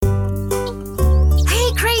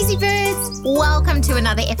Welcome to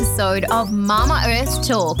another episode of Mama Earth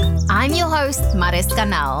Talk. I'm your host, Mariska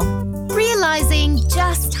Nel. Realizing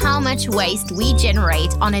just how much waste we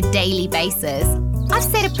generate on a daily basis, I've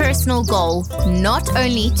set a personal goal not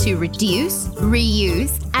only to reduce,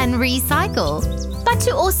 reuse, and recycle, but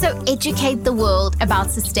to also educate the world about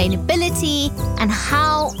sustainability and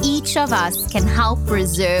how each of us can help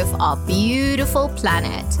preserve our beautiful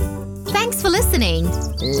planet. Thanks for listening.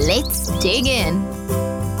 Let's dig in.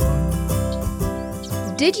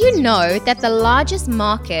 Did you know that the largest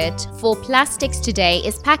market for plastics today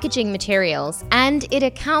is packaging materials, and it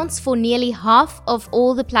accounts for nearly half of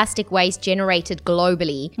all the plastic waste generated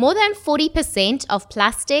globally? More than 40% of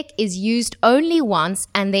plastic is used only once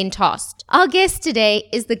and then tossed. Our guest today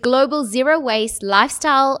is the global zero waste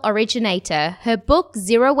lifestyle originator. Her book,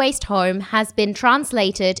 Zero Waste Home, has been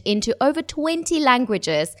translated into over 20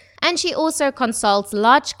 languages, and she also consults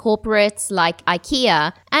large corporates like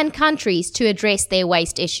IKEA and countries to address their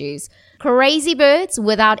waste issues. Crazy birds,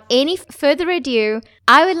 without any further ado,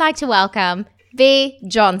 I would like to welcome Bea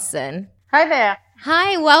Johnson. Hi there.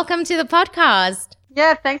 Hi, welcome to the podcast.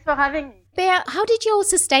 Yeah, thanks for having me. Bea, how did your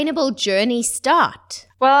sustainable journey start?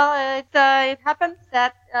 Well, it happened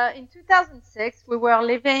that in 2006 we were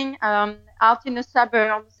living out in the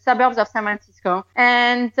suburbs of San Francisco,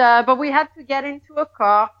 and but we had to get into a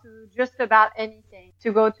car to just about anything,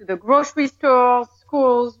 to go to the grocery stores,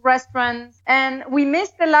 schools, restaurants, and we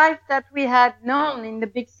missed the life that we had known in the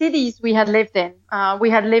big cities we had lived in.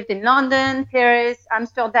 We had lived in London, Paris,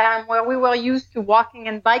 Amsterdam, where we were used to walking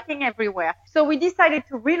and biking everywhere. So we decided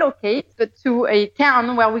to relocate to a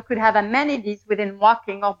town where we could have amenities within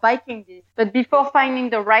walking or biking distance. But before finding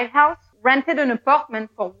the right house, rented an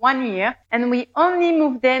apartment for 1 year, and we only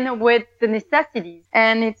moved in with the necessities.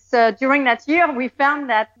 And it's during that year we found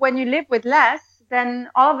that when you live with less, then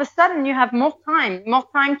all of a sudden you have more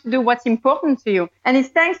time to do what's important to you. And it's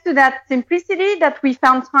thanks to that simplicity that we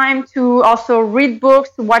found time to also read books,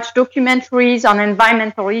 to watch documentaries on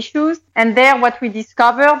environmental issues. And there what we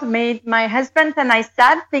discovered made my husband and I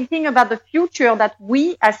sad, thinking about the future that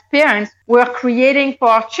we as parents were creating for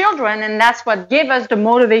our children. And that's what gave us the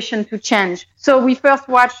motivation to change. So we first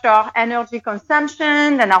watched our energy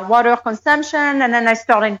consumption, then our water consumption, and then I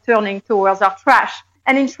started turning towards our trash.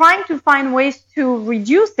 And in trying to find ways to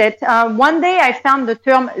reduce it, one day I found the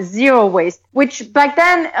term zero waste, which back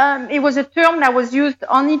then it was a term that was used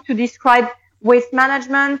only to describe waste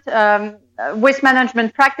management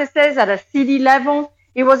practices at a city level.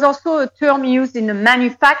 It was also a term used in the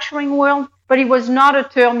manufacturing world, but it was not a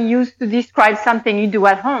term used to describe something you do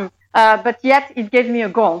at home. But yet it gave me a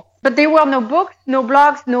goal. But there were no books, no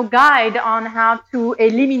blogs, no guide on how to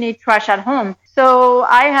eliminate trash at home. So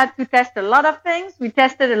I had to test a lot of things. We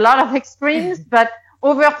tested a lot of extremes, but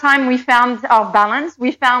over time we found our balance.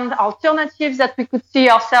 We found alternatives that we could see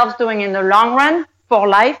ourselves doing in the long run for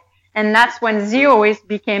life. And that's when zero waste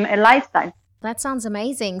became a lifestyle. That sounds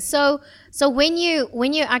amazing. So when you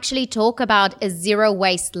actually talk about a zero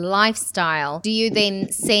waste lifestyle, do you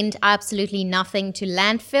then send absolutely nothing to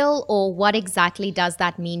landfill, or what exactly does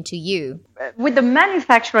that mean to you? With the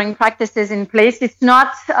manufacturing practices in place, it's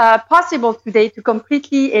not possible today to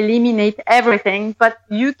completely eliminate everything, but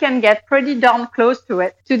you can get pretty darn close to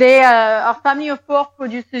it. Today, our family of four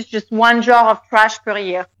produces just 1 jar of trash per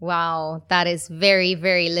year. Wow, that is very,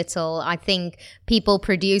 very little. I think people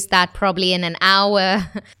produce that probably in an hour.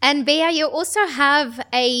 And Bea, you also have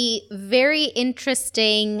a very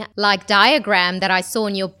interesting diagram that I saw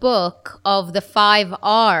in your book of the 5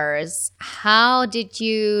 R's. How did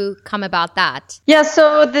you come about that? Yeah,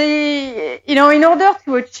 so in order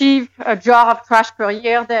to achieve a jar of trash per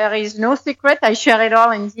year, there is no secret. I share it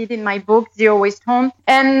all indeed in my book, Zero Waste Home.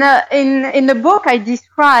 And in the book, I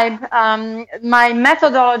describe my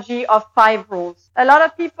methodology of 5 rules. A lot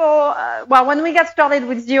of people, when we got started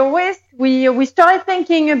with zero waste, we started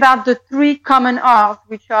thinking about the 3 common R's,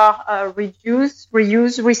 which are reduce,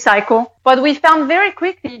 reuse, recycle. But we found very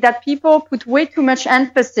quickly that people put way too much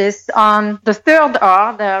emphasis on the 3rd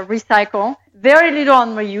R, the recycle, very little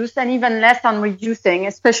on reuse, and even less on reducing,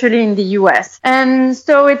 especially in the US. And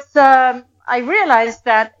so I realized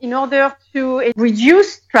that in order to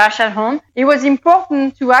reduce trash at home, it was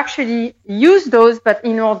important to actually use those, but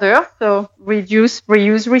in order. So reduce,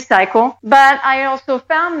 reuse, recycle. But I also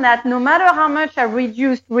found that no matter how much I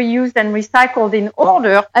reduced, reused, and recycled in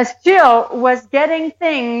order, I still was getting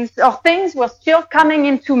things were still coming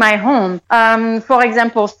into my home. For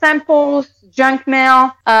example, samples, junk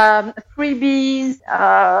mail, freebies,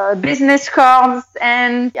 business cards.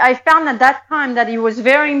 And I found at that time that it was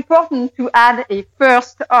very important to add a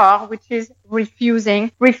first R, which is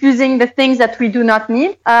refusing the things that we do not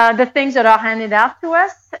need, the things that are handed out to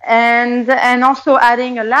us, and also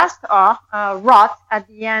adding a last R, rot, at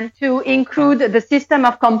the end to include the system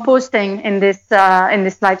of composting in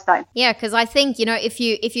this lifestyle. Yeah, because I think,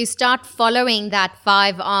 if you start following that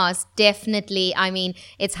 5 R's, definitely, I mean,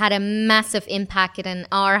 it's had a massive impact in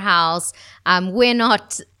our house. We're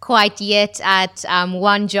not quite yet at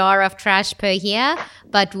 1 jar of trash per year,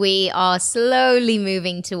 but we are slowly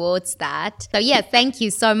moving towards that. So yeah, thank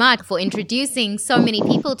you so much for introducing so many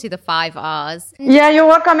people to the 5 R's. Yeah, you're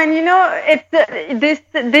welcome. And it's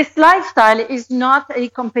this lifestyle is not a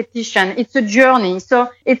competition; it's a journey. So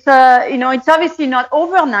it's it's obviously not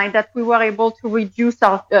overnight that we were able to reduce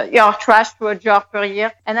our trash to a jar per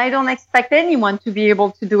year, and I don't expect anyone to be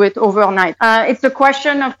able to do it overnight. It's a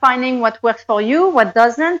question of finding what works for you, what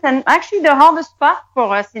doesn't, and actually the hardest part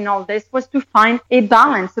for us in all this was to find a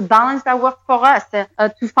balance that worked for us,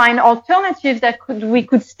 to find alternatives that we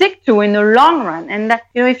could stick to in the long run. And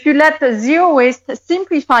if you let the zero waste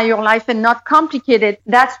simplify your life and not complicate it,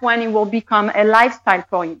 that's when it will become a lifestyle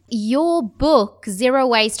for you. Your book, Zero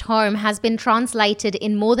Waste Home, has been translated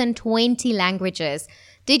in more than 20 languages.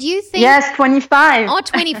 Did you think... Yes, 25. Oh,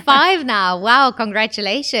 25 now. Wow,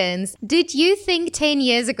 congratulations. Did you think 10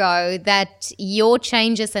 years ago that your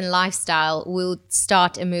changes in lifestyle will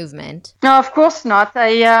start a movement? No, of course not.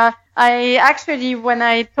 I actually, when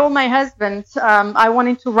I told my husband I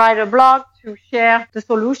wanted to write a blog to share the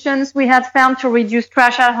solutions we had found to reduce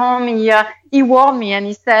trash at home, he warned me and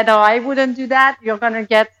he said, "Oh, I wouldn't do that. You're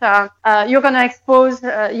gonna expose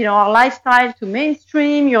our lifestyle to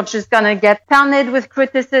mainstream. You're just gonna get pounded with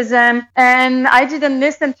criticism." And I didn't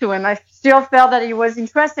listen to him. I still felt that it was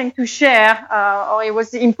interesting to share, or it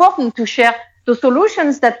was important to share the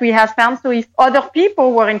solutions that we have found. So if other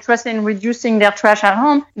people were interested in reducing their trash at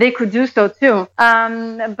home, they could do so too.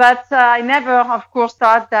 But I never, of course,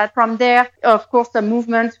 thought that from there, of course, the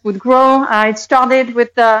movement would grow. It started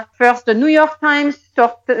with first the New York Times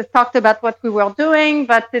talked about what we were doing,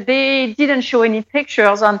 but they didn't show any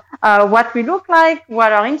pictures on what we look like,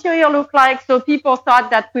 what our interior looked like. So people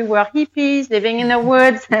thought that we were hippies living in the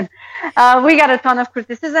woods, and we got a ton of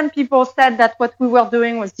criticism. People said that what we were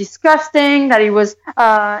doing was disgusting, that it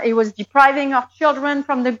was depriving our children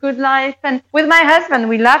from the good life. And with my husband,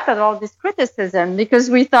 we laughed at all this criticism because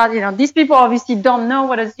we thought, these people obviously don't know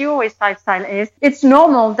what a zero waste lifestyle is. It's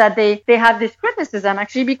normal that they have this criticism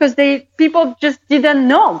actually because people just didn't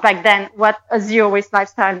know back then what a zero waste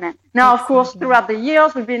lifestyle meant. Now, of course, throughout the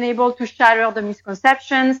years, we've been able to shatter the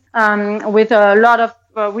misconceptions with a lot of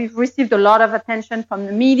we've received a lot of attention from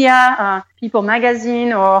the media, People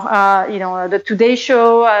Magazine, or the Today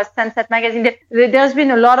Show, Sunset Magazine. There's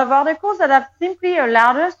been a lot of articles that have simply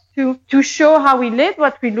allowed us to show how we live,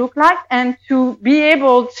 what we look like, and to be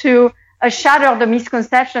able to shatter the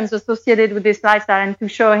misconceptions associated with this lifestyle and to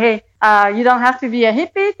show, hey, you don't have to be a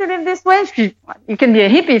hippie to live this way. You can be a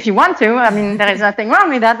hippie if you want to. I mean, there is nothing wrong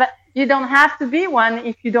with that, but you don't have to be one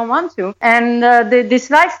if you don't want to. And this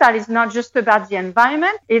lifestyle is not just about the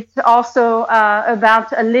environment. It's also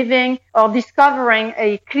about living or discovering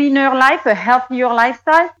a cleaner life, a healthier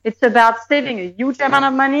lifestyle. It's about saving a huge amount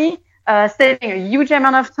of money, saving a huge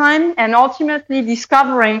amount of time, and ultimately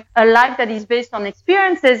discovering a life that is based on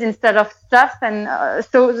experiences instead of stuff. And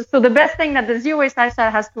so the best thing that the zero waste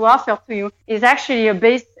lifestyle has to offer to you is actually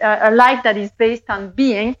a life that is based on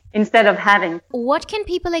being instead of having. What can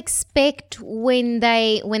people expect when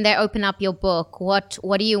they open up your book?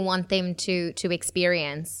 What do you want them to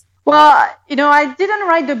experience? Well, I didn't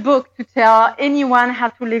write the book to tell anyone how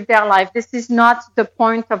to live their life. This is not the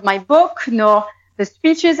point of my book, nor the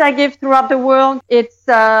speeches I give throughout the world. It's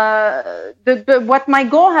what my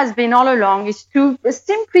goal has been all along is to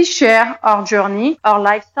simply share our journey, our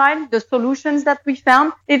lifestyle, the solutions that we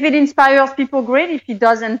found. If it inspires people, great. If it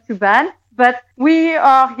doesn't, too bad. But we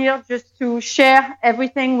are here just to share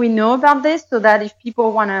everything we know about this so that if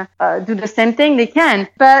people want to do the same thing, they can.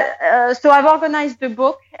 But so I've organized the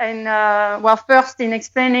book and, first in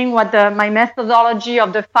explaining what my methodology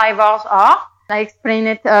of the 5 R's are. I explain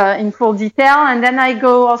it in full detail, and then I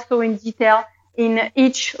go also in detail in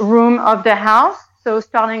each room of the house. So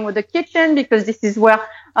starting with the kitchen, because this is where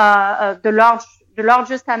the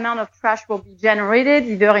largest amount of trash will be generated,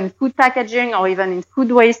 either in food packaging or even in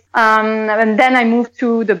food waste. And then I move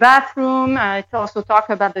to the bathroom. I also talk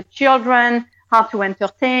about the children, how to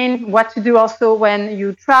entertain, what to do also when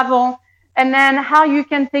you travel, and then how you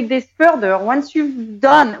can take this further. Once you're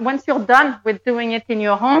done with doing it in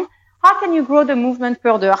your home, how can you grow the movement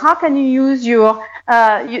further? How can you use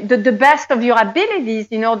the best of your abilities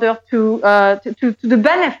in order to the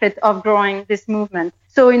benefit of growing this movement?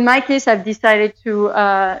 So in my case, I've decided to,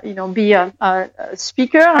 be a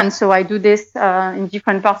speaker. And so I do this in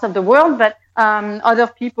different parts of the world. But other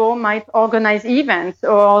people might organize events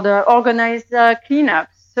or organize cleanups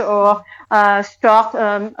or start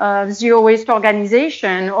a zero waste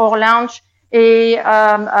organization or launch a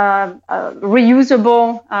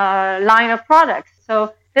reusable line of products.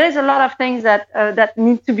 So there's a lot of things that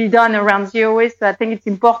need to be done around zero waste. So I think it's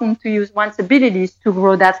important to use one's abilities to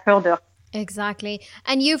grow that further. Exactly.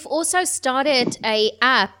 And you've also started a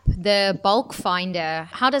app, the Bulk Finder.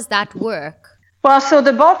 How does that work? Well, so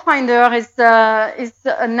the Bulk Finder is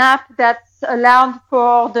an app that's allowed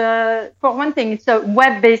for one thing. It's a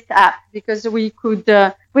web-based app because we could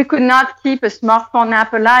not keep a smartphone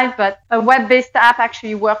app alive, but a web-based app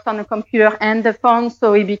actually works on the computer and the phone,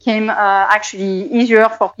 so it became actually easier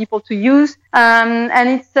for people to use. And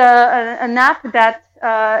it's an app that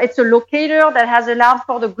it's a locator that has allowed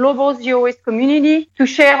for the global zero waste community to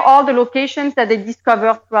share all the locations that they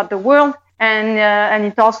discover throughout the world. And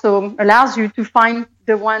it also allows you to find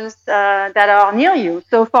the ones that are near you.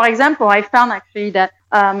 So, for example, I found actually that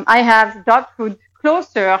I have dog food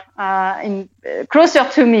closer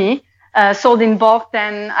to me, sold in bulk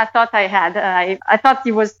than I thought I had. I thought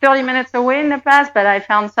it was 30 minutes away in the past, but I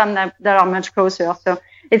found some that are much closer. So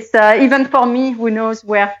it's even for me, who knows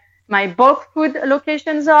where my bulk food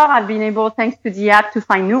locations are, I've been able, thanks to the app, to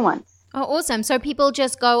find new ones. Oh, awesome. So people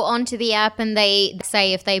just go onto the app and they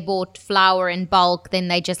say if they bought flour in bulk, then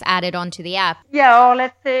they just add it onto the app. Yeah, or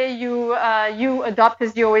let's say you adopt a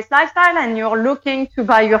zero waste lifestyle and you're looking to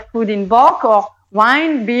buy your food in bulk, or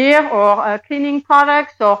wine, beer, or cleaning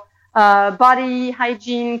products, or body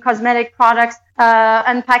hygiene, cosmetic products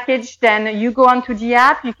unpackaged. Then you go onto the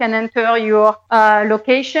app, you can enter your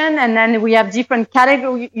location, and then we have different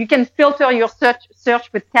categories. You can filter your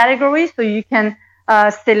search with categories, so you can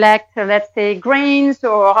select, let's say, grains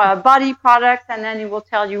or body products, and then it will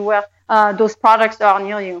tell you where those products are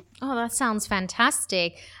near you. Oh, that sounds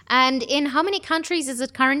fantastic. And in how many countries is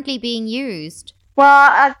it currently being used?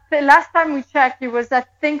 Well, last time we checked, it was, I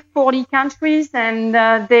think, 40 countries, and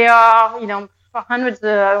there are, hundreds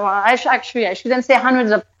I shouldn't say hundreds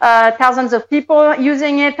of thousands of people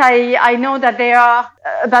using it. I know that there are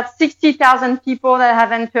about 60,000 people that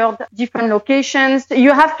have entered different locations.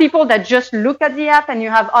 You have people that just look at the app, and you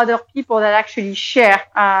have other people that actually share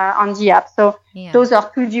on the app. So Those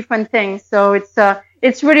are two different things. So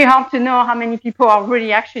it's really hard to know how many people are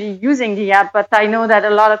really actually using the app, but I know that a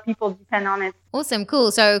lot of people depend on it. Awesome.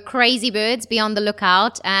 Cool. So Crazy Birds, be on the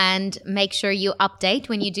lookout and make sure you update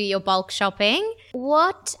when you do your bulk shopping.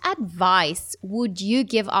 What advice would you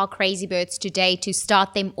give our Crazy Birds today to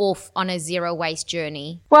start them off on a zero waste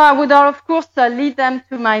journey? Well, I would, of course, lead them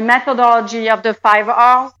to my methodology of the 5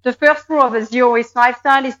 R's. The first rule of a zero waste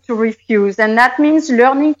lifestyle is to refuse. And that means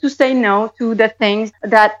learning to say no to the things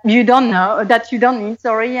that you don't need,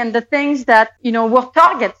 and the things that, we're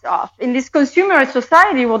targets of. In this consumer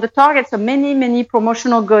society, we're the targets of many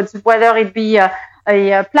promotional goods, whether it be a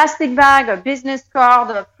plastic bag, a business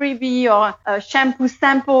card, a freebie, or shampoo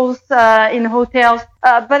samples in hotels.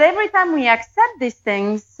 But every time we accept these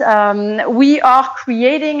things, we are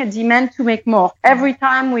creating a demand to make more. Every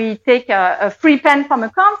time we take a free pen from a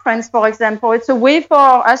conference, for example, it's a way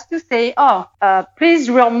for us to say, please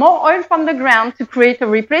drill more oil from the ground to create a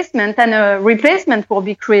replacement, and a replacement will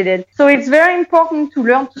be created. So it's very important to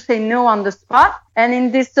learn to say no on the spot. And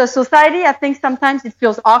in this society, I think sometimes it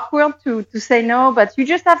feels awkward to say no, but you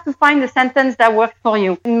just have to find a sentence that works for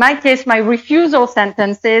you. In my case, my refusal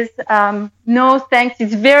sentence is, no thanks,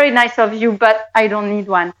 it's very nice of you, but I don't need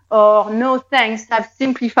one. Or no thanks, I've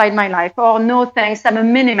simplified my life. Or no thanks, I'm a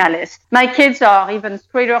minimalist. My kids are even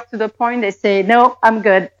straighter to the point. They say, no, I'm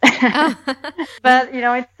good. But,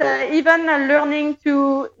 it's even learning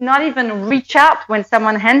to not even reach out when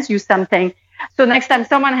someone hands you something. So next time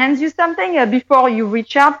someone hands you something, before you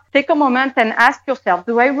reach out, take a moment and ask yourself,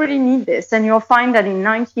 do I really need this? And you'll find that in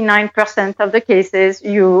 99% of the cases,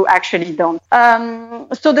 you actually don't.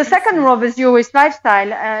 So the second rule of a zero waste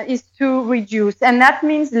lifestyle is to reduce. And that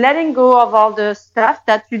means letting go of all the stuff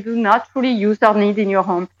that you do not truly use or need in your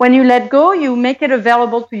home. When you let go, you make it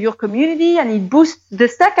available to your community, and it boosts the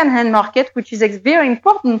second-hand market, which is very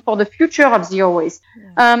important for the future of zero waste.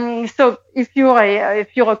 So if you're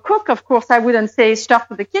a cook, of course, I wouldn't say start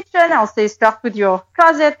with the kitchen. I'll say start with your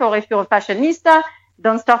closet. Or if you're a fashionista,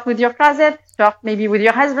 don't start with your closet. Start maybe with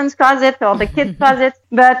your husband's closet or the kid's closet.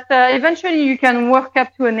 But eventually you can work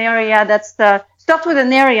up to an area that's start with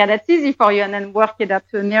an area that's easy for you, and then work it up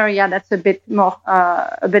to an area that's a bit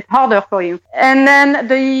harder for you. And then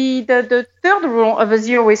the third rule of a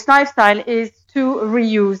zero waste lifestyle is to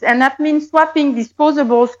reuse. And that means swapping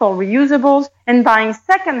disposables for reusables and buying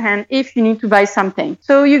secondhand if you need to buy something.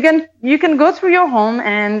 So you can go through your home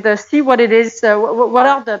and see what it is, what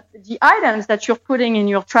are the items that you're putting in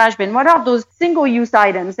your trash bin, what are those single-use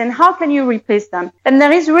items, and how can you replace them. And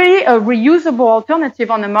there is really a reusable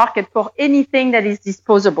alternative on the market for anything that is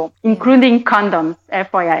disposable, including condoms,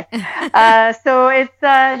 FYI. So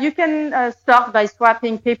it's you can start by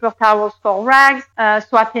swapping paper towels for rags,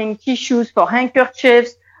 swapping tissues for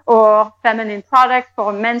handkerchiefs, or feminine products for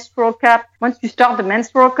a menstrual cup. Once you start the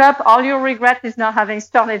menstrual cup, all you regret is not having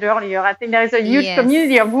started earlier. I think there is a huge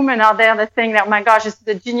community of women out there that think that, oh my gosh, this is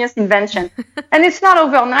a genius invention. And it's not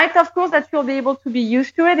overnight, of course, that you'll be able to be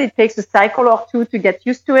used to it. It takes a cycle or two to get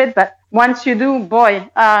used to it. But once you do, boy,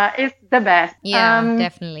 it's the best. Yeah,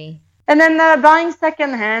 definitely. And then buying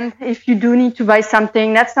secondhand, if you do need to buy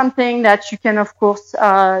something, that's something that you can, of course,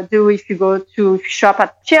 do if you go to shop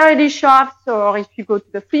at charity shops or if you go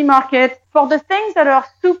to the flea market. For the things that are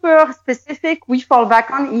super specific, we fall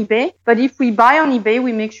back on eBay. But if we buy on eBay,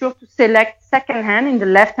 we make sure to select secondhand in the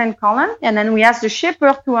left-hand column. And then we ask the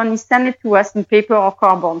shipper to only send it to us in paper or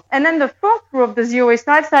cardboard. And then the fourth rule of the zero waste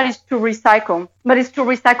lifestyle is to recycle. But it's to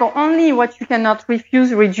recycle only what you cannot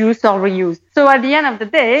refuse, reduce, or reuse. So at the end of the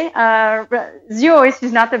day, zero waste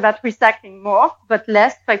is not about recycling more, but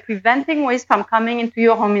less by preventing waste from coming into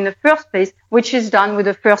your home in the first place, which is done with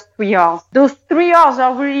the first 3 R's. Those 3 R's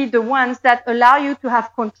are really the ones that allow you to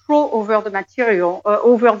have control over the material,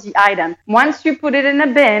 over the item. Once you put it in a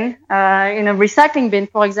bin, in a recycling bin,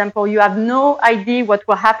 for example, you have no idea what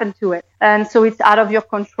will happen to it. And so it's out of your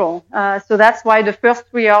control. So that's why the first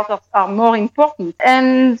 3 R's are more important.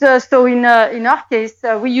 And so in our case,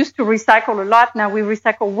 we used to recycle a lot. Now we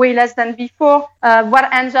recycle way less than before.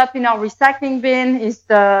 What ends up in our recycling bin is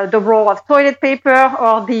the roll of toilet paper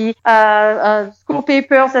or the school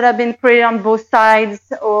papers that have been printed on both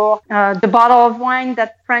sides, or the bottle of wine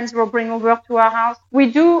that friends will bring over to our house.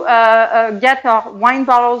 We do get our wine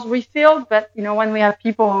bottles refilled, but when we have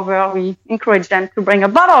people over, we encourage them to bring a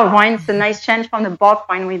bottle of wine. It's a nice change from the bulk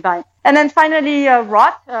wine we buy. And then finally,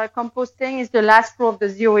 rot. Composting is the last rule of the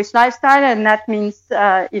zero waste lifestyle. And that means,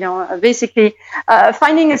 basically,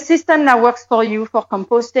 finding a system that works for you for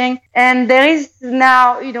composting. And there is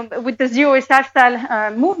now, with the zero waste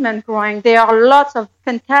lifestyle movement growing, there are lots of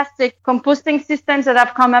fantastic composting systems that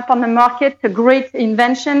have come up on the market, great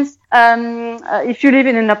inventions. If you live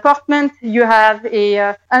in an apartment, you have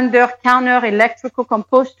a under-counter electrical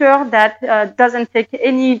composter that doesn't take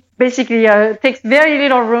takes very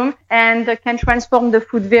little room and can transform the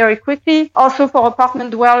food very quickly. Also for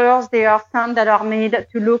apartment dwellers, there are some that are made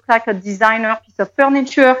to look like a designer piece of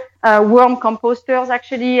furniture, worm composters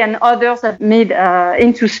actually, and others are made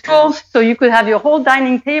into stools. So you could have your whole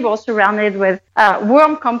dining table surrounded with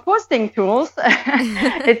worm composting tools.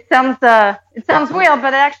 It sounds weird,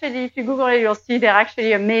 but actually, if you Google it, you'll see they're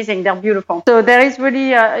actually amazing. They're beautiful. So there is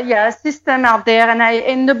really a system out there. And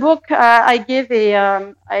in the book, I give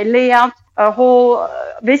I lay out a whole,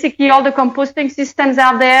 basically all the composting systems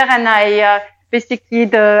out there, and I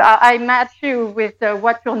match you with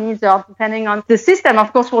what your needs are depending on the system.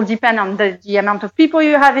 Of course, will depend on the amount of people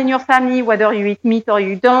you have in your family, whether you eat meat or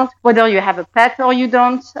you don't, whether you have a pet or you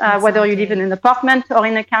don't, whether you live in an apartment or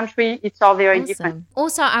in a country. It's all very different.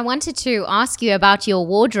 Also, I wanted to ask you about your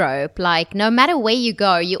wardrobe. Like, no matter where you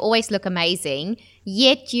go, you always look amazing,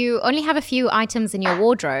 yet you only have a few items in your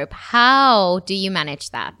wardrobe. How do you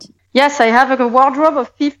manage that? Yes, I have a wardrobe of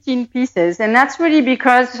 15 pieces, and that's really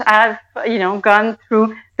because I've, gone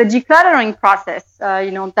through the decluttering process.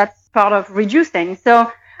 That's part of reducing. So,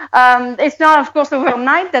 it's not, of course,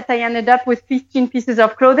 overnight that I ended up with 15 pieces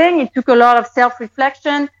of clothing. It took a lot of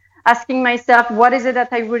self-reflection, asking myself, what is it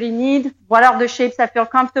that I really need? What are the shapes I feel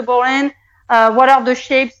comfortable in? What are the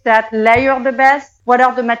shapes that layer the best? What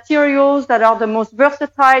are the materials that are the most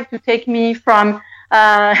versatile to take me from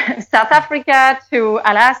South Africa to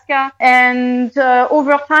Alaska? And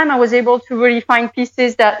over time, I was able to really find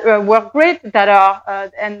pieces that work great, that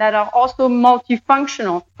are also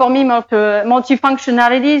multifunctional. For me,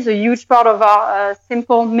 multifunctionality is a huge part of our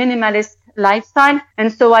simple minimalist lifestyle.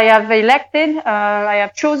 And so I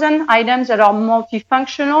have chosen items that are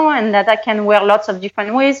multifunctional and that I can wear lots of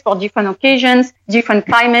different ways for different occasions, different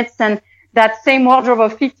climates. And that same wardrobe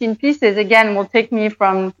of 15 pieces, again, will take me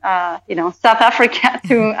from, South Africa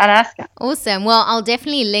to Alaska. Awesome. Well, I'll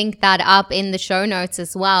definitely link that up in the show notes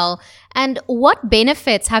as well. And what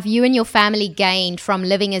benefits have you and your family gained from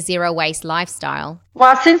living a zero waste lifestyle?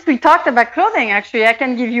 Well, since we talked about clothing, actually, I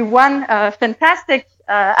can give you one fantastic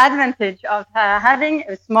advantage of having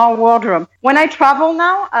a small wardrobe. When I travel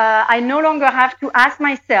now, I no longer have to ask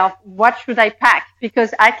myself, what should I pack?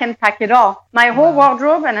 Because I can pack it all. My whole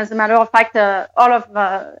wardrobe, and as a matter of fact, all of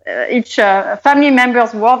each family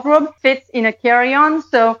member's wardrobe fits in a carry-on.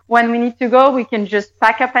 So when we need to go, we can just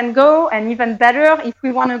pack up and go. And even better, if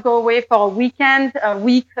we want to go away for a weekend, a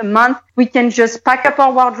week, a month, we can just pack up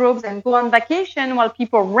our wardrobes and go on vacation while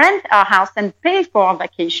people rent our house and pay for our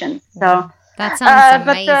vacations. So that sounds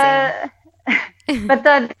amazing.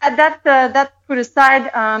 That put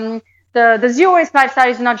aside, the zero waste lifestyle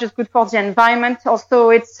is not just good for the environment. Also,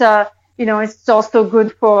 it's also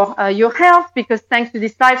good for your health, because thanks to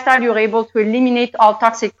this lifestyle, you're able to eliminate all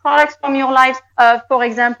toxic products from your life. For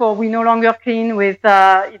example, we no longer clean with,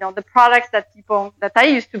 the products that I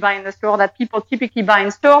used to buy in the store, that people typically buy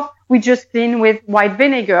in stores. We just clean with white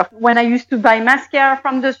vinegar. When I used to buy mascara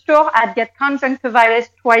from the store, I'd get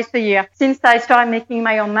conjunctivitis twice a year. Since I started making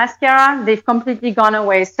my own mascara, they've completely gone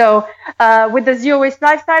away. So with the zero waste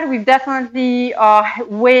lifestyle, we definitely are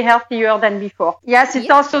way healthier than before. Yes, it's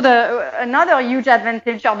also another huge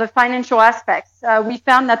advantage of the financial aspects. We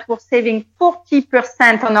found that we're saving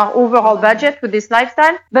 40% on our overall budget with this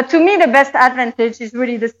lifestyle. But to me, the best advantage is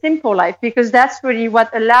really the simple life, because that's really what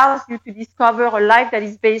allows you to discover a life that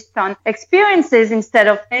is based on experiences instead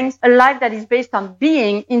of things, a life that is based on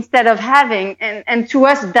being instead of having. And to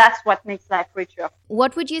us, that's what makes life richer.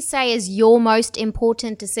 What would you say is your most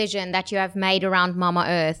important decision that you have made around Mama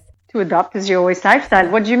Earth? To adopt a zero waste lifestyle.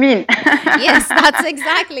 What do you mean? Yes, that's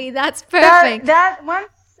perfect. That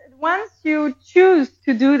once you choose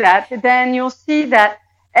to do that, then you'll see that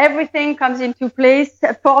everything comes into place.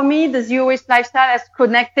 For me, the zero waste lifestyle has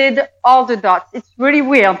connected all the dots. It's really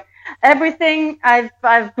weird. Everything I've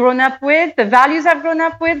grown up with, the values I've grown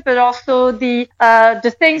up with, but also the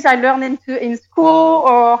things I learned in school,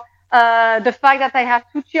 or the fact that I have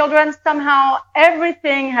 2 children, somehow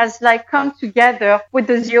everything has come together with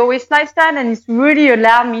the zero waste lifestyle, and it's really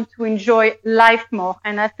allowed me to enjoy life more.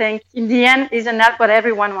 And I think in the end, isn't that what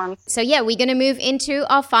everyone wants? So we're going to move into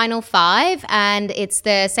our final 5, and it's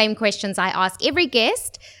the same questions I ask every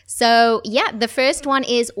guest. So the first one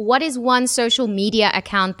is, what is one social media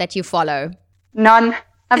account that you follow? None.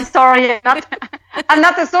 I'm sorry. I'm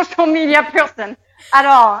not a social media person at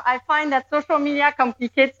all. I find that social media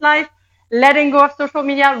complicates life. Letting go of social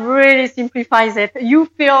media really simplifies it. You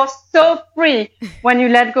feel so free when you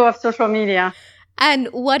let go of social media. And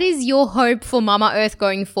what is your hope for Mama Earth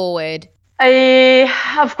going forward?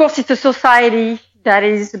 Of course, it's a society that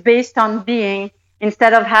is based on being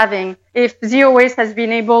instead of having. If zero waste has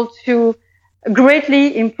been able to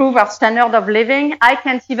greatly improve our standard of living, I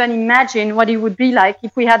can't even imagine what it would be like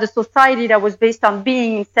if we had a society that was based on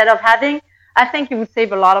being instead of having. I think it would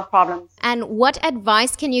save a lot of problems. And what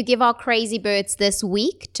advice can you give our crazy birds this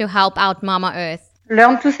week to help out Mama Earth?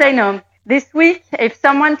 Learn to say no. This week, if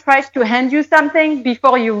someone tries to hand you something,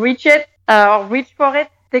 before you reach it or reach for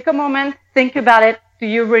it, take a moment, think about it. Do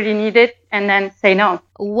you really need it? And then say no.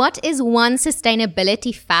 What is one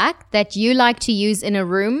sustainability fact that you like to use in a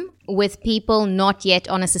room with people not yet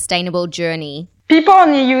on a sustainable journey? People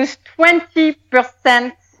only use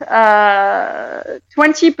 20%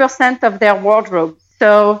 of their wardrobe.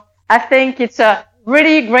 So I think it's a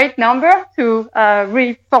really great number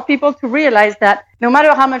for people to realize that no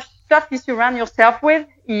matter how much stuff you surround yourself with,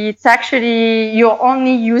 it's actually you're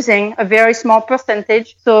only using a very small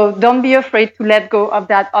percentage. So don't be afraid to let go of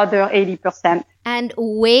that other 80%. And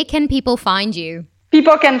where can people find you?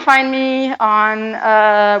 People can find me on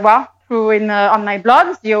on my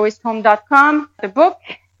blog, zerowastehome.com, the book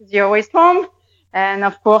Zero Waste Home. And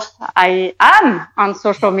of course, I am on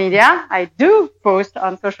social media. I do post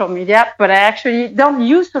on social media, but I actually don't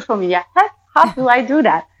use social media. How do I do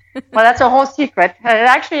that? Well, that's a whole secret.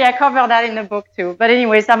 Actually, I cover that in the book too. But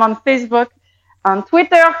anyways, I'm on Facebook, on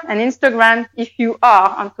Twitter and Instagram. If you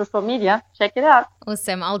are on social media, check it out.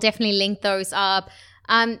 Awesome. I'll definitely link those up.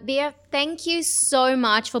 Bea, thank you so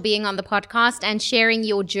much for being on the podcast and sharing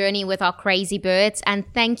your journey with our crazy birds. And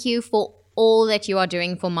thank you for all that you are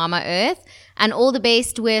doing for Mama Earth, and all the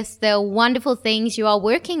best with the wonderful things you are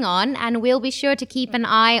working on. And we'll be sure to keep an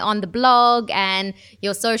eye on the blog and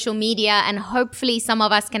your social media, and hopefully some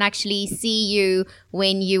of us can actually see you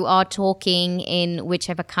when you are talking in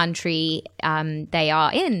whichever country they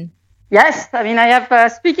are in. Yes, I mean, I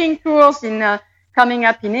have speaking tours coming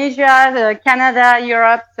up in Asia, Canada,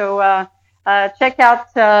 Europe. So check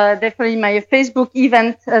out definitely my Facebook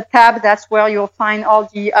event tab. That's where you'll find all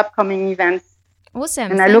the upcoming events.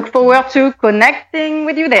 Awesome. And I look forward to connecting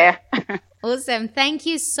with you there. Awesome. Thank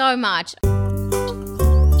you so much.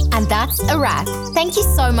 I And that's a wrap. Thank you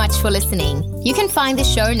so much for listening. You can find the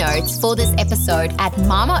show notes for this episode at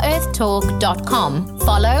mamaearthtalk.com.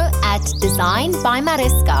 Follow at Design by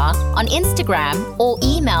Mariska on Instagram or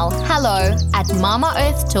email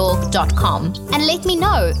hello@mamaearthtalk.com and let me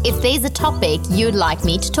know if there's a topic you'd like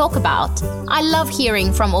me to talk about. I love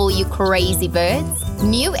hearing from all you crazy birds.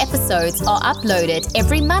 New episodes are uploaded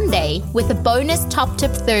every Monday with a bonus Top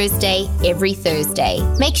Tip Thursday every Thursday.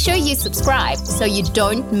 Make sure you subscribe so you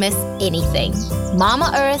don't miss anything.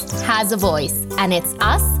 Mama Earth has a voice, and it's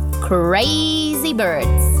us, crazy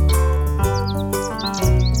birds.